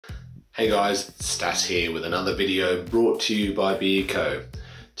Hey guys, Stas here with another video brought to you by Beer Co.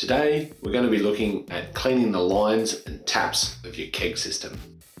 Today we're going to be looking at cleaning the lines and taps of your keg system.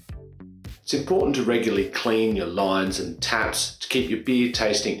 It's important to regularly clean your lines and taps to keep your beer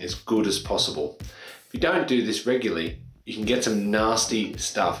tasting as good as possible. If you don't do this regularly, you can get some nasty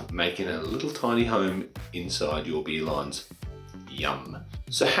stuff making a little tiny home inside your beer lines. Yum!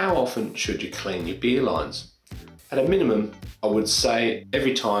 So how often should you clean your beer lines? At a minimum, I would say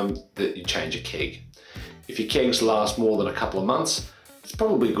every time that you change a keg. If your kegs last more than a couple of months, it's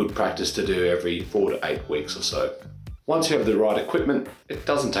probably good practice to do every 4 to 8 weeks or so. Once you have the right equipment, it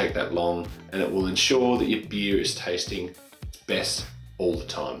doesn't take that long and it will ensure that your beer is tasting its best all the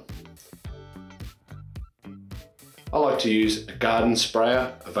time. I like to use a garden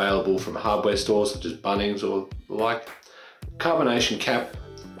sprayer available from hardware stores such as Bunnings or the like, carbonation cap,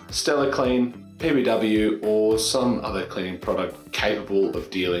 Stellar Clean, PBW or some other cleaning product capable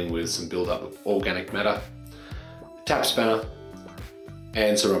of dealing with some build-up of organic matter, a tap spanner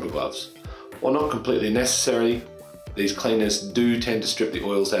and some rubber gloves. While not completely necessary, these cleaners do tend to strip the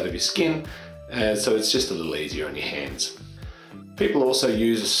oils out of your skin, so it's just a little easier on your hands. People also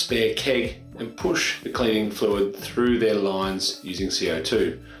use a spare keg and push the cleaning fluid through their lines using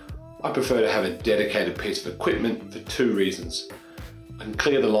CO2. I prefer to have a dedicated piece of equipment for 2 reasons. I can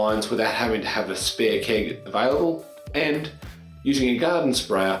clear the lines without having to have a spare keg available, and using a garden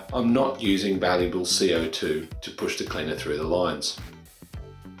sprayer, I'm not using valuable CO2 to push the cleaner through the lines.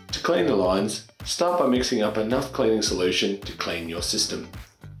 To clean the lines, start by mixing up enough cleaning solution to clean your system.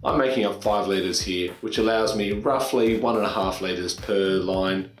 I'm making up 5 litres here, which allows me roughly 1.5 litres per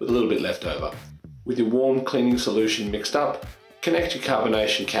line with a little bit left over. With your warm cleaning solution mixed up, connect your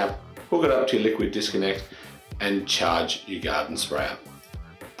carbonation cap, hook it up to your liquid disconnect and charge your garden sprayer.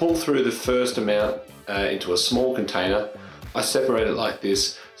 Pull through the first amount into a small container. I separate it like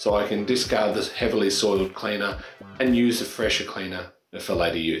this so I can discard this heavily soiled cleaner and use the fresher cleaner for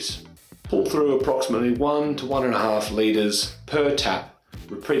later use. Pull through approximately 1 to 1.5 litres per tap,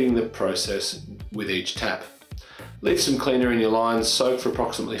 repeating the process with each tap. Leave some cleaner in your lines, soak for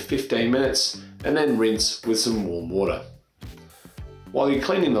approximately 15 minutes and then rinse with some warm water. While you're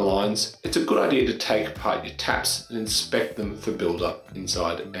cleaning the lines, it's a good idea to take apart your taps and inspect them for build-up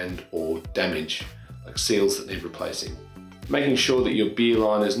inside and or damage, like seals that need replacing. Making sure that your beer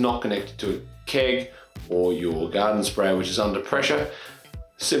line is not connected to a keg or your garden sprayer which is under pressure,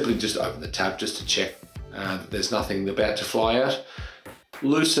 simply just open the tap just to check that there's nothing about to fly out.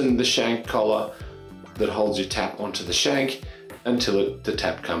 Loosen the shank collar that holds your tap onto the shank until the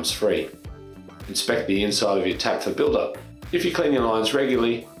tap comes free. Inspect the inside of your tap for build-up. If you clean your lines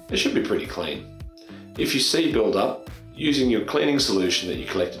regularly, they should be pretty clean. If you see build-up, using your cleaning solution that you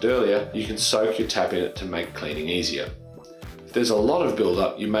collected earlier, you can soak your tap in it to make cleaning easier. If there's a lot of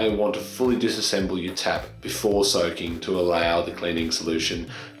build-up, you may want to fully disassemble your tap before soaking to allow the cleaning solution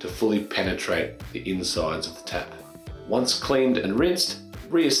to fully penetrate the insides of the tap. Once cleaned and rinsed,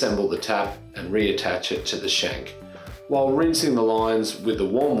 reassemble the tap and reattach it to the shank. While rinsing the lines with the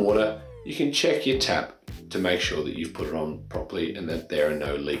warm water, you can check your tap to make sure that you've put it on properly and that there are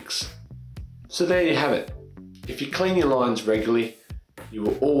no leaks. So there you have it. If you clean your lines regularly, you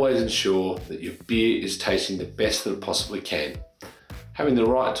will always ensure that your beer is tasting the best that it possibly can. Having the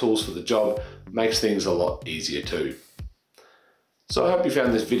right tools for the job makes things a lot easier too. So I hope you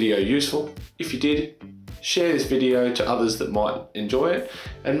found this video useful. If you did, share this video to others that might enjoy it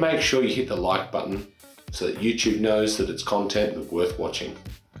and make sure you hit the like button so that YouTube knows that it's content worth watching.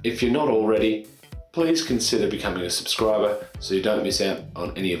 If you're not already, please consider becoming a subscriber so you don't miss out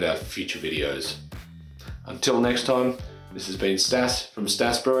on any of our future videos. Until next time, this has been Stas from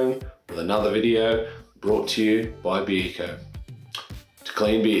Stas Brewing with another video brought to you by Beer Co. To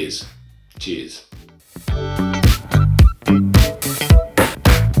clean beers, cheers.